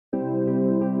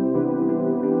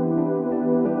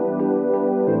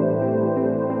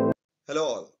Hello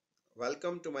all,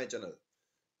 welcome to my channel.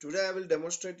 Today I will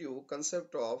demonstrate you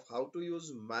concept of how to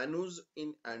use menus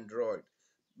in Android.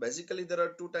 Basically there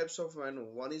are two types of menu.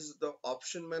 One is the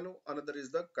option menu, another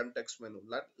is the context menu.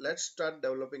 Let's start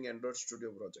developing Android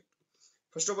Studio project.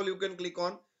 First of all, you can click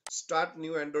on start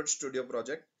new Android Studio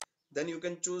project. Then you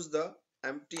can choose the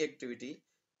empty activity.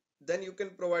 Then you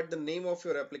can provide the name of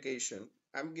your application.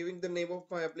 I'm giving the name of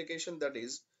my application, that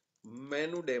is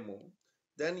menu demo.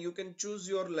 Then you can choose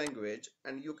your language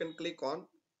and you can click on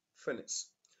finish.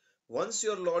 Once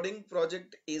your loading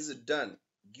project is done,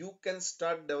 you can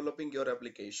start developing your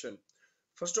application.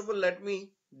 First of all, let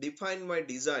me define my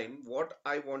design, what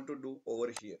I want to do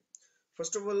over here.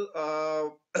 First of all,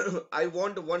 I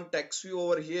want one text view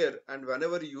over here, and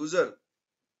whenever user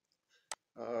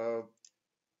uh,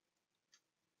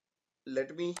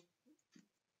 let me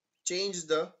change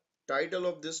the title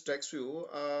of this text view.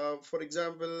 For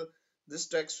example, this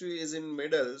text view is in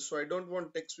middle, so I don't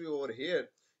want text view over here.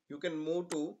 You can move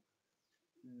to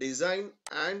design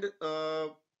and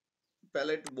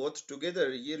palette both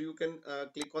together. Here you can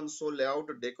click on show layout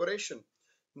decoration.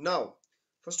 Now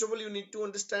first of all, you need to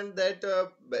understand that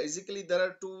basically there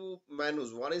are two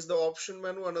menus. One is the option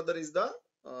menu, another is the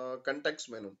context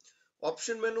menu.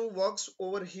 Option menu works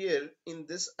over here in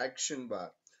this action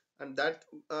bar, and that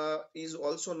is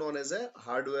also known as a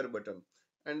hardware button.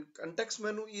 And context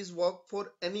menu is work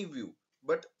for any view,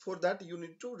 but for that you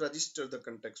need to register the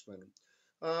context menu.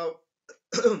 uh,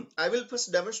 I will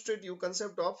first demonstrate you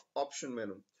concept of option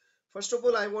menu. First of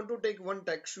all, I want to take one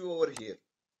text view over here.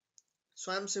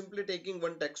 So I'm simply taking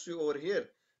one text view over here,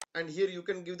 and here you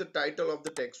can give the title of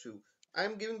the text view. I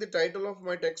am giving the title of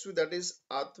my text view, that is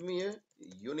Atmiya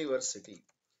University.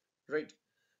 Right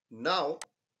now,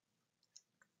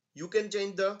 you can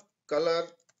change the color,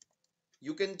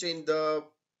 you can change the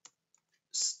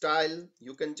style,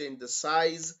 you can change the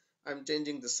size. I'm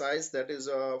changing the size, that is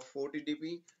 40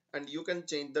 dp, and you can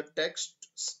change the text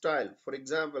style. For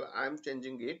example, I'm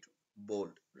changing it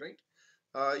bold.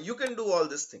 Right, you can do all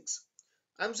these things.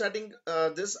 I'm setting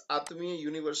this Atmiya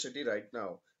University right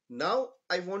now. Now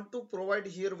I want to provide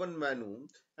here one menu,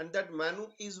 and that menu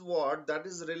is what? That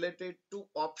is related to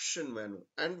option menu.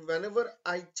 And whenever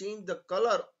I change the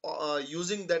color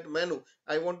using that menu,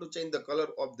 I want to change the color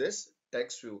of this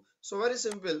text view. So very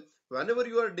simple. Whenever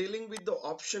you are dealing with the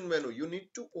option menu, you need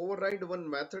to override one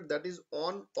method, that is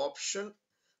on option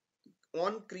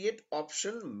on create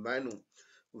option menu.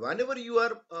 Whenever you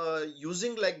are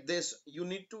using like this, you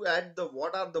need to add the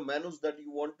what are the menus that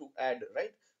you want to add,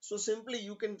 right? So simply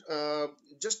you can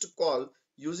just call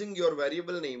using your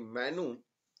variable name menu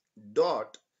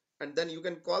dot, and then you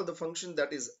can call the function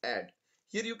that is add.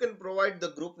 Here you can provide the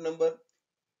group number,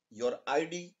 your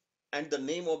id, and the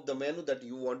name of the menu that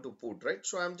you want to put, right?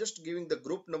 So I'm just giving the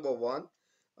group number 1.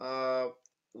 uh,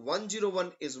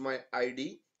 101 is my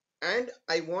id, and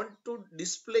I want to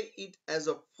display it as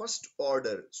a first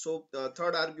order. So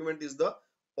third argument is the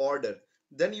order.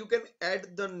 Then you can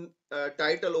add the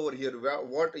title over here,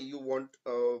 what you want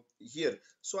here.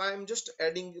 So I am just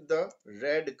adding the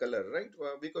red color, right?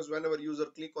 Because whenever user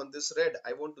click on this red,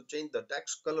 I want to change the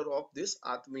text color of this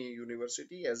Atmiya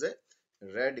University as a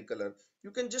red color.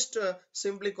 You can just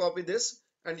simply copy this,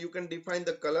 and you can define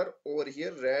the color over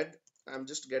here, red. I'm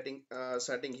just getting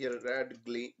setting here red,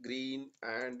 green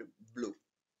and blue.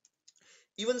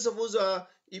 Even suppose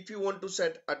if you want to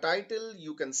set a title,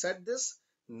 you can set this.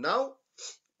 Now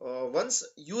once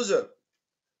user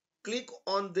click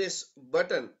on this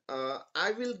button,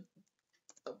 I will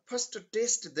first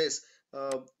test this.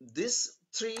 These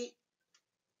three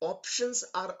options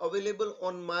are available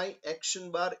on my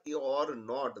action bar or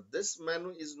not. This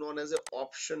menu is known as a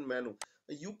option menu.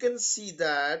 You can see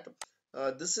that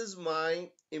this is my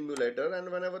emulator,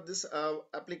 and whenever this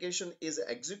application is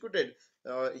executed,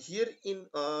 here in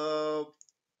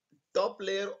top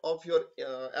layer of your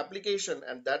application,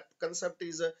 and that concept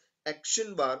is a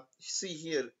action bar. See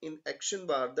here in action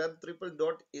bar, that triple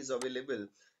dot is available,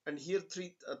 and here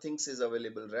three things is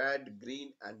available: red,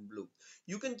 green and blue.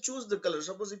 You can choose the color.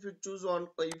 Suppose if you choose on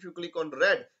if you click on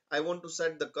red, I want to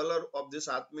set the color of this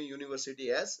Atmiya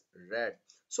University as red.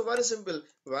 So very simple.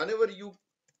 Whenever you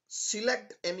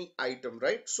select any item,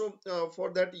 right? So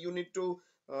for that you need to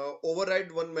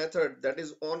override one method, that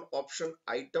is on option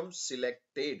item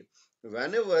selected.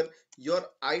 Whenever your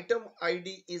item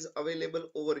id is available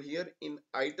over here in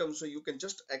item, so you can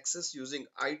just access using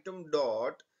item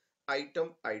dot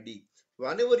item id.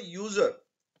 Whenever user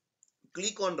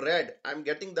click on red, I'm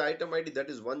getting the item id, that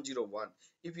is 101.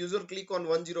 If user click on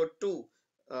 102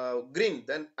 green,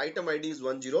 then item id is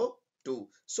 102. 2.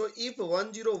 So if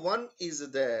 101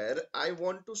 is there, I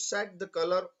want to set the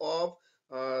color of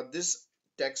this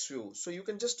text view. So you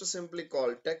can just simply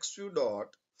call text view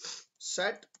dot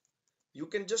set. You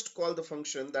can just call the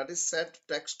function that is set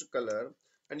text color,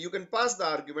 and you can pass the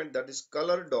argument that is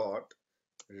color dot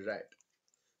red.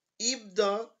 If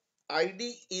the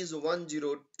ID is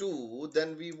 102,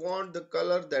 then we want the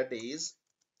color that is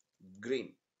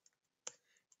green.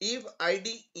 If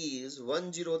ID is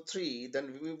 103,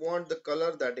 then we want the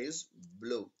color that is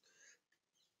blue.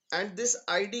 And this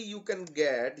ID you can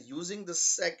get using the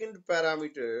second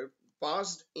parameter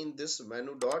passed in this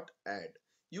menu dot add.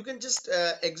 You can just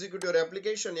execute your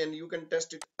application and you can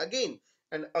test it again,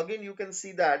 and again you can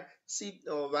see that,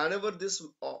 whenever this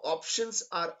options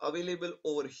are available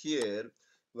over here,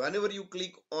 whenever you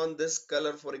click on this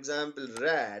color, for example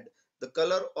red, the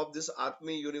color of this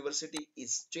Army University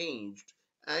is changed.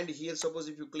 And here, suppose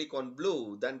if you click on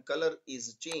blue, then color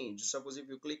is changed. Suppose if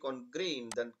you click on green,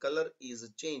 then color is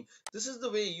changed. This is the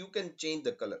way you can change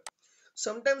the color.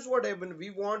 Sometimes what happens,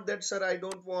 we want that, sir, I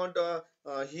don't want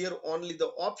here only the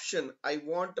option, I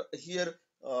want here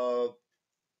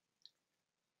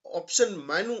option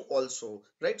menu also,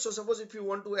 right? So suppose if you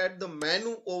want to add the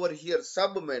menu over here,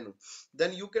 sub menu,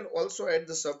 then you can also add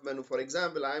the sub menu. For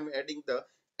example, I am adding the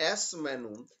s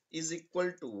menu is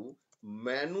equal to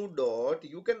menu dot,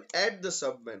 you can add the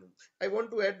sub menu. I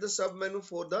want to add the sub menu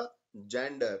for the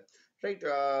gender, right?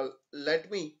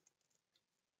 Let me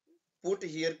put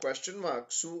here question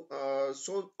mark. So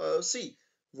see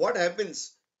what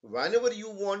happens whenever you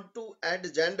want to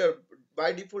add gender.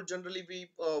 By default, generally we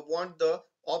want the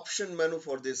option menu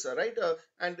for this, right?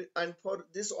 And for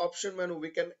this option menu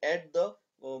we can add the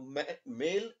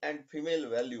male and female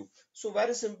value. So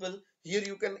very simple, here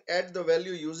you can add the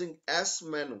value using s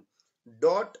menu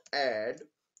dot add,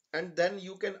 and then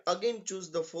you can again choose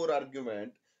the four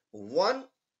argument. One,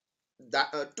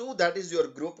 that two, that is your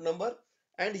group number,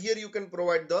 and here you can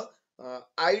provide the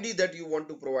ID that you want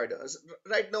to provide us.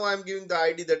 Right now I'm giving the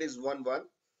ID that is 11.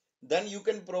 Then you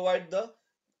can provide the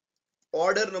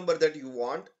order number that you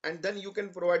want, and then you can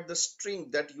provide the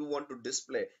string that you want to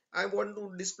display. I want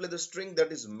to display the string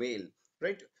that is male,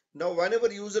 right? Now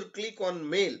whenever user click on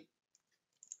male,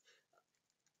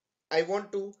 I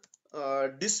want to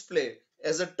display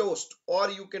as a toast,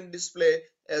 or you can display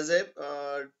as a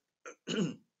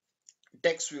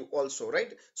text view also,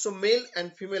 right? So male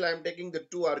and female, I'm taking the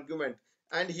two argument,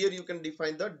 and here you can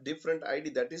define the different ID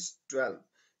that is 12.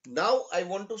 Now I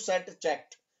want to set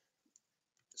checked.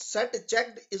 Set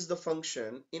checked is the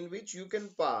function in which you can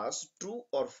pass true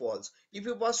or false. If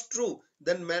you pass true,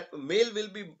 then male will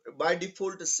be by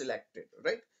default selected,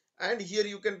 right? And here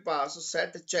you can pass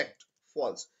set checked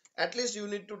false. At least you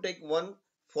need to take one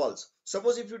false.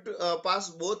 Suppose if you pass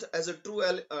both as a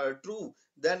true,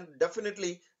 then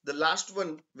definitely the last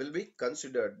one will be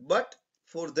considered. But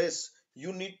for this,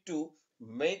 you need to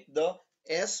make the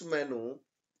S menu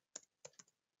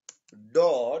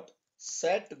dot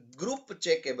set group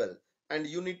checkable, and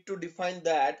you need to define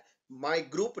that my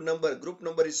group number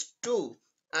is 2,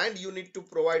 and you need to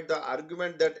provide the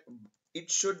argument that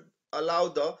it should allow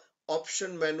the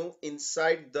option menu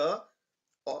inside the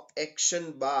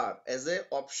action bar as a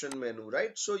option menu,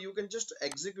 right? So you can just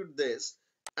execute this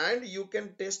and you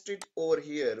can test it over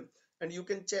here, and you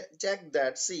can check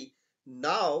that. See,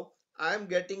 now I am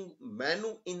getting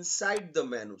menu inside the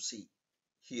menu. See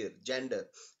here, gender,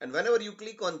 and whenever you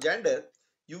click on gender,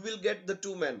 you will get the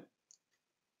two men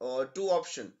or two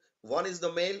option. One is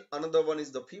the male, another one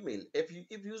is the female. If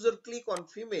user click on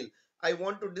female, I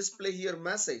want to display here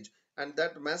message, and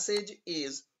that message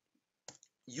is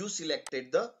you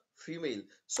selected the female.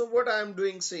 So what I am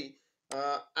doing, see,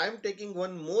 I am taking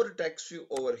one more text view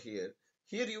over here.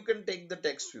 Here you can take the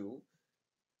text view,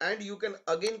 and you can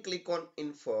again click on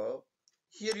info.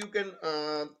 Here you can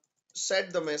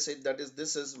set the message that is,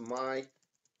 this is my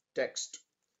text.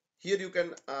 Here you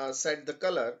can set the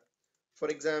color. For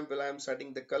example, I am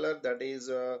setting the color that is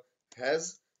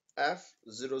has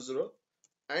F00,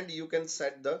 and you can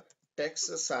set the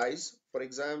text size, for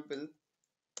example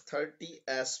 30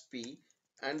 sp,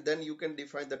 and then you can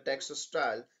define the text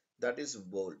style that is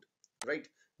bold, right?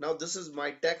 Now this is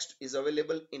my text is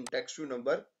available in text view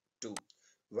number 2.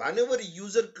 Whenever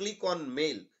user click on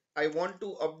mail, I want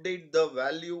to update the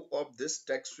value of this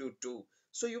text view too.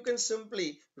 So you can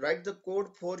simply write the code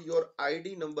for your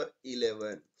ID number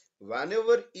 11.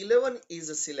 Whenever 11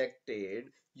 is selected,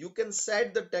 you can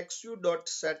set the text view dot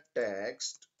set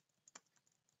text,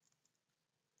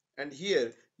 and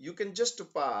here you can just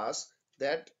pass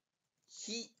that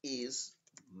he is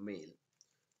male.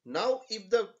 Now if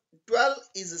the 12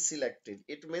 is selected,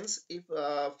 it means if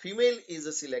female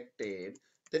is selected,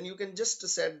 then you can just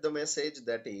set the message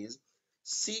that is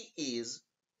C is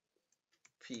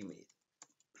female.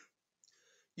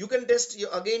 You can test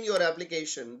again your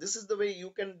application. This is the way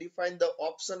you can define the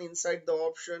option inside the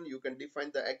option, you can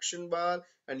define the action bar,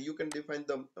 and you can define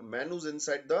the menus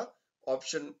inside the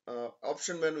option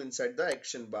menu inside the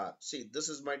action bar. See, this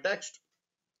is my text.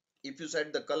 If you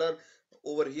set the color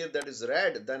over here that is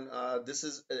red, then this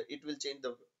is it will change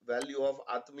the value of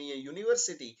Atmiya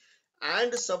University.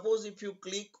 And suppose if you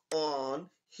click on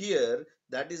here,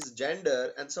 that is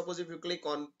gender, and suppose if you click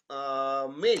on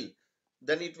male,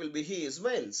 then it will be he is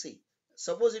male. See,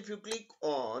 suppose if you click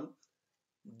on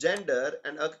gender,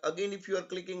 and again if you are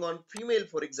clicking on female,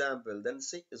 for example, then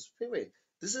say is female.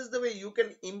 This is the way you can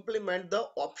implement the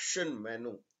option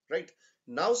menu, right?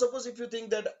 Now suppose if you think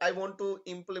that I want to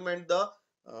implement the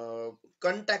uh,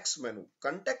 context menu.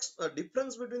 Context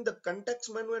difference between the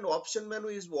context menu and option menu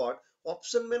is what?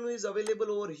 Option menu is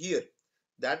available over here.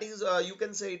 That is you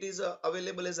can say it is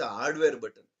available as a hardware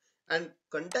button, and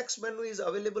context menu is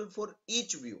available for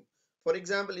each view. For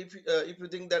example, if you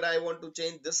think that I want to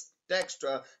change this text,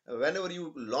 whenever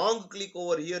you long click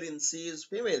over here in C is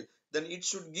female, then it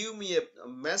should give me a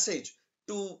message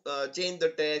to change the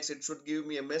text. It should give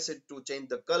me a message to change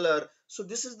the color. So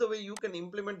this is the way you can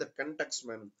implement the context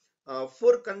menu.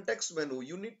 For context menu,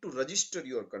 you need to register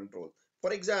your control.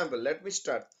 For example, let me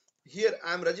start. Here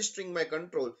I am registering my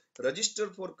control, register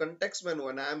for context menu,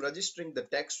 and I am registering the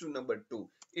text to number 2.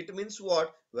 It means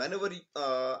what? Whenever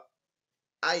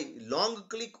I long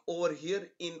click over here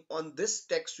in on this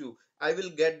text view, I will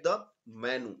get the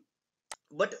menu.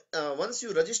 But once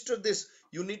you register this,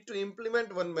 you need to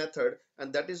implement one method,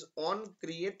 and that is on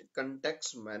create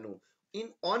context menu.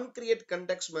 In on create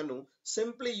context menu,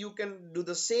 simply you can do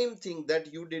the same thing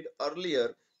that you did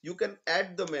earlier. You can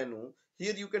add the menu.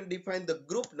 Here you can define the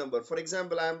group number. For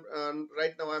example, I'm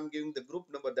right now I'm giving the group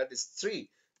number that is 3.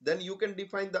 Then you can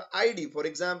define the ID. For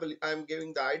example, I'm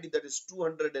giving the ID that is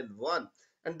 201.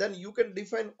 And then you can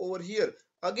define over here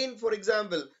again. For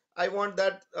example, I want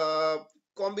that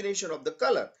combination of the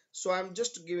color, so I'm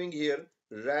just giving here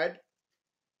red.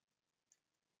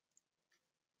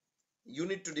 You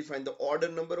need to define the order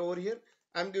number over here.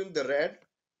 I'm giving the red,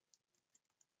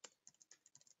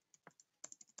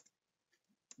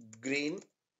 green,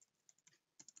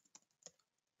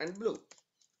 and blue.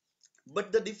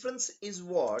 But the difference is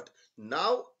what?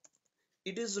 Now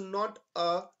it is not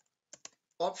a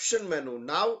option menu,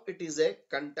 now it is a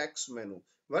context menu.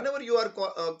 Whenever you are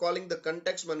calling the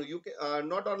context menu, you can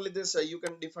not only this, you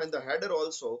can define the header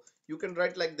also. You can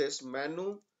write like this: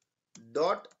 menu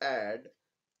dot add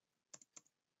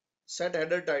set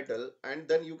header title, and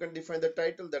then you can define the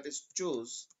title that is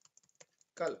choose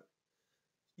color.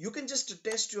 You can just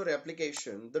test your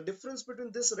application. The difference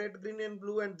between this red, green, and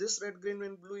blue and this red, green,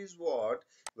 and blue is what?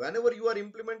 Whenever you are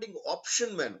implementing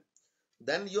option menu,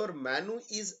 then your menu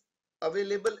is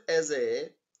available as a,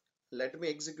 let me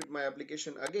execute my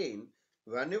application again.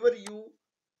 Whenever you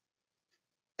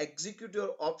execute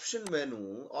your option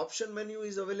menu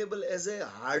is available as a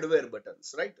hardware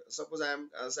buttons, right? Suppose I am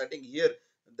setting here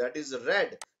that is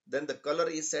red, then the color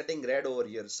is setting red over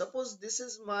here. Suppose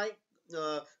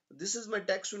uh, this is my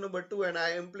text number 2, and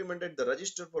I implemented the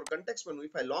register for context menu.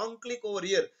 If I long click over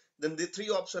here, then the 3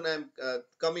 option I am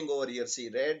coming over here. See,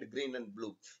 red, green, and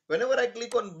blue. Whenever I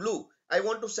click on blue, I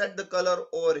want to set the color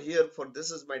over here for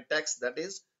this is my text that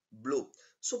is blue.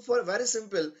 So for very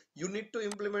simple, you need to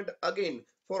implement again.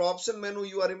 For option menu,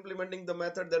 you are implementing the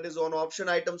method that is on option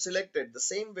item selected. The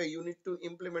same way you need to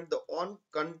implement the on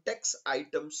context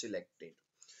item selected.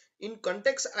 In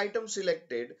context item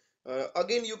selected,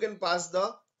 again you can pass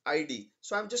the ID.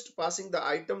 So I'm just passing the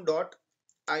item dot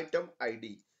item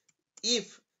ID.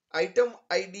 If item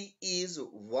ID is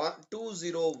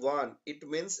 201, it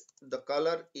means the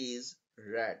color is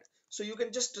red. So you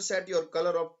can just set your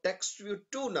color of text view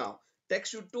 2 now.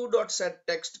 Text view 2 dot set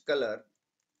text color,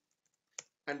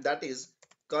 and that is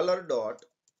color dot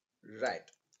red.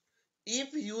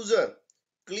 If user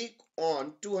click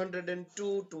on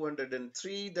 202,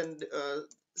 203, then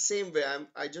same way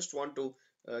I just want to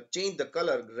change the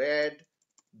color red,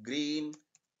 green,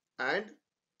 and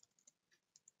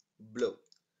blue.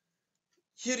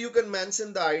 Here you can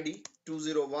mention the ID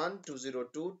 201,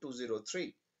 202,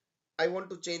 203. I want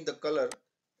to change the color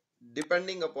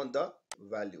depending upon the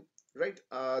value, right?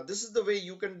 This is the way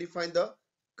you can define the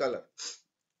color.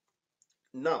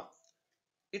 Now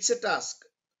it's a task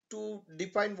to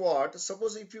define what.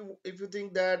 Suppose if you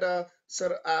think that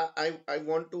sir, I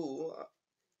want to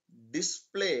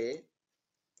display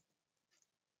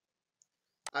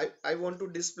I want to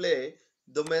display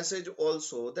the message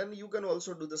also, then you can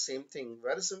also do the same thing.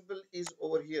 Very simple is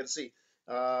over here. See,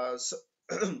 so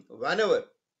whenever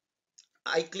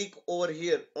I click over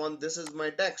here on this is my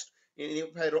text, and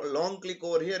if I long click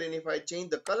over here and if I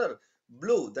change the color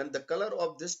blue, then the color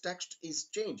of this text is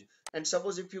changed. And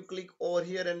suppose if you click over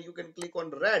here and you can click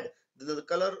on red, then the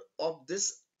color of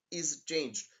this is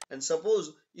changed. And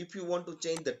suppose if you want to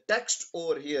change the text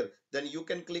over here, then you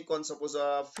can click on suppose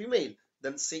a female,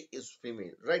 then C is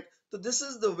female, right? So this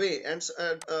is the way. And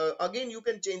again you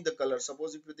can change the color.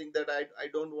 Suppose if you think that I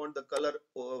don't want the color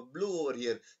blue over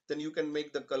here, then you can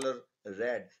make the color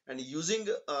red. And using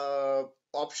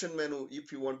option menu,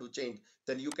 if you want to change,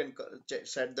 then you can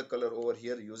set the color over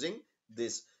here using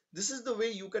this is the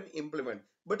way you can implement.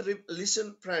 But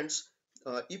listen friends,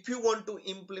 if you want to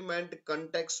implement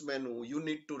context menu, you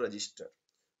need to register.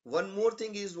 One more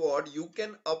thing is what you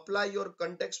can apply your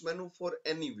context menu for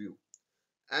any view,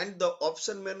 and the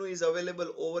option menu is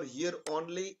available over here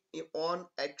only on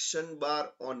action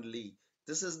bar only.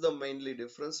 This is the mainly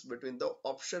difference between the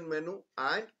option menu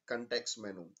and context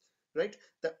menu, right?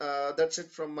 That's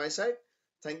it from my side.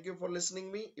 Thank you for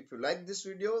listening me. If you like this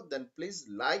video, then please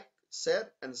like,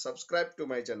 share and subscribe to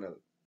my channel.